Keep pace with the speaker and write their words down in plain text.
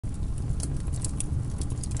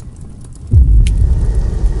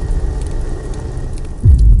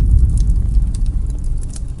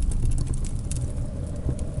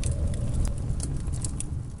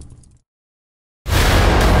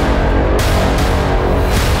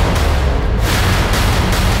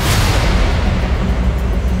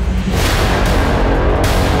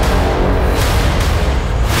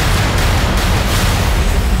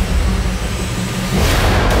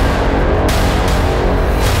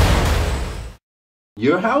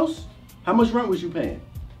Your house? How much rent was you paying?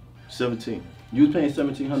 17. You was paying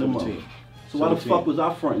 $1,700 a month. So why the fuck was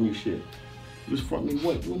I fronting you shit? You was fronting me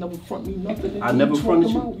what? You never front me nothing, nigga. I never fronted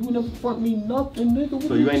you. You never front me nothing, nigga.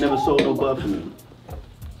 So you ain't never sold no bud for me?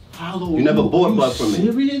 Hello, you never bought bud from me?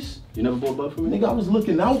 Serious? You never bought bud for me? Nigga, I was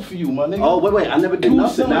looking out for you, my nigga. Oh, wait, I never did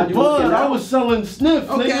nothing. Now you bud. I was selling sniff,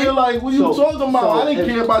 nigga. Like, what you talking about? I didn't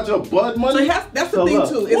care about your bud money. So that's the thing,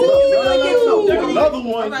 too. It's another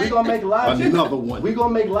one. We gonna make logic. Another one. We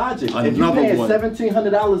gonna make logic. If you Another paying one.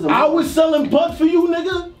 $1,700 a month. I was selling bud for you,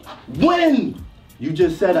 nigga. When? You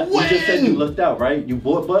just said you looked out, right? You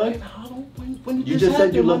bought bud? When did You this just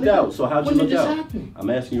said you happen, looked out. So how'd you look out? Happen?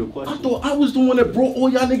 I'm asking you a question. I thought I was the one that brought all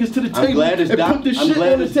y'all niggas to the table glad it's and put this shit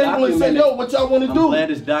on the table and said, yo, what y'all want to do? I'm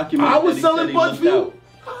glad it's documented. I was selling bud for you.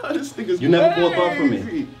 This nigga's You never bought bud from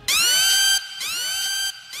me.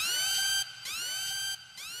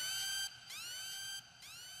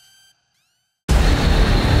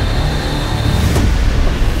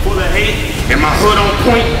 Full of hate and my hood on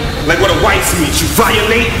point. Like what a whites meet, you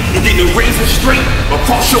violate, you get the razor straight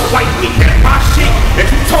across your white meat. That's my shit. If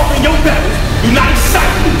you talking your battles, you not excite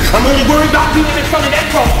me. I'm only worried about being in front of that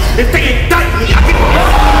cross. If they indict me, I get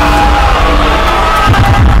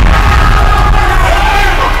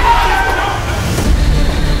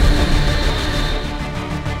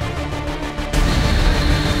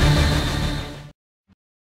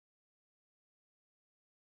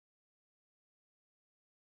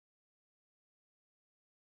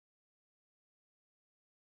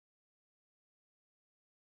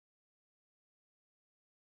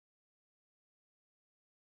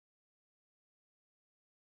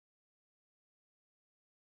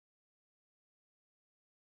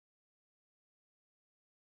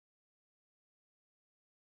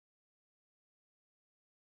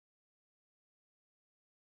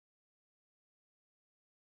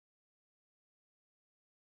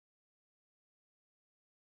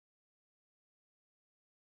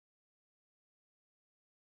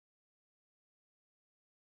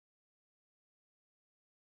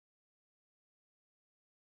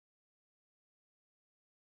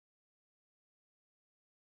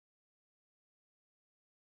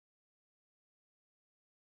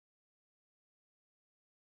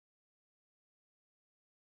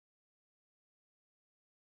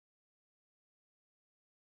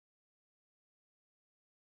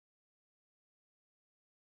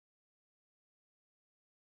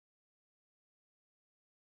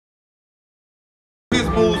His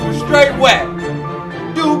moves were straight whack.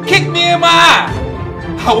 Dude kicked me in my eye.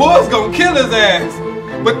 I was gonna kill his ass,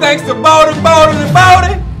 but thanks to Bowden,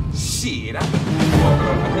 shit, I can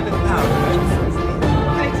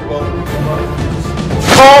Thanks, Bowden.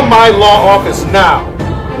 Call my law office now.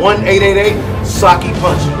 1-888 Saki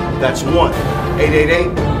Punching. That's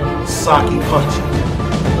 1-888 Saki Punching.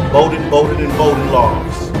 Bowden and Bowden Law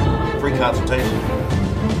Office. Free consultation.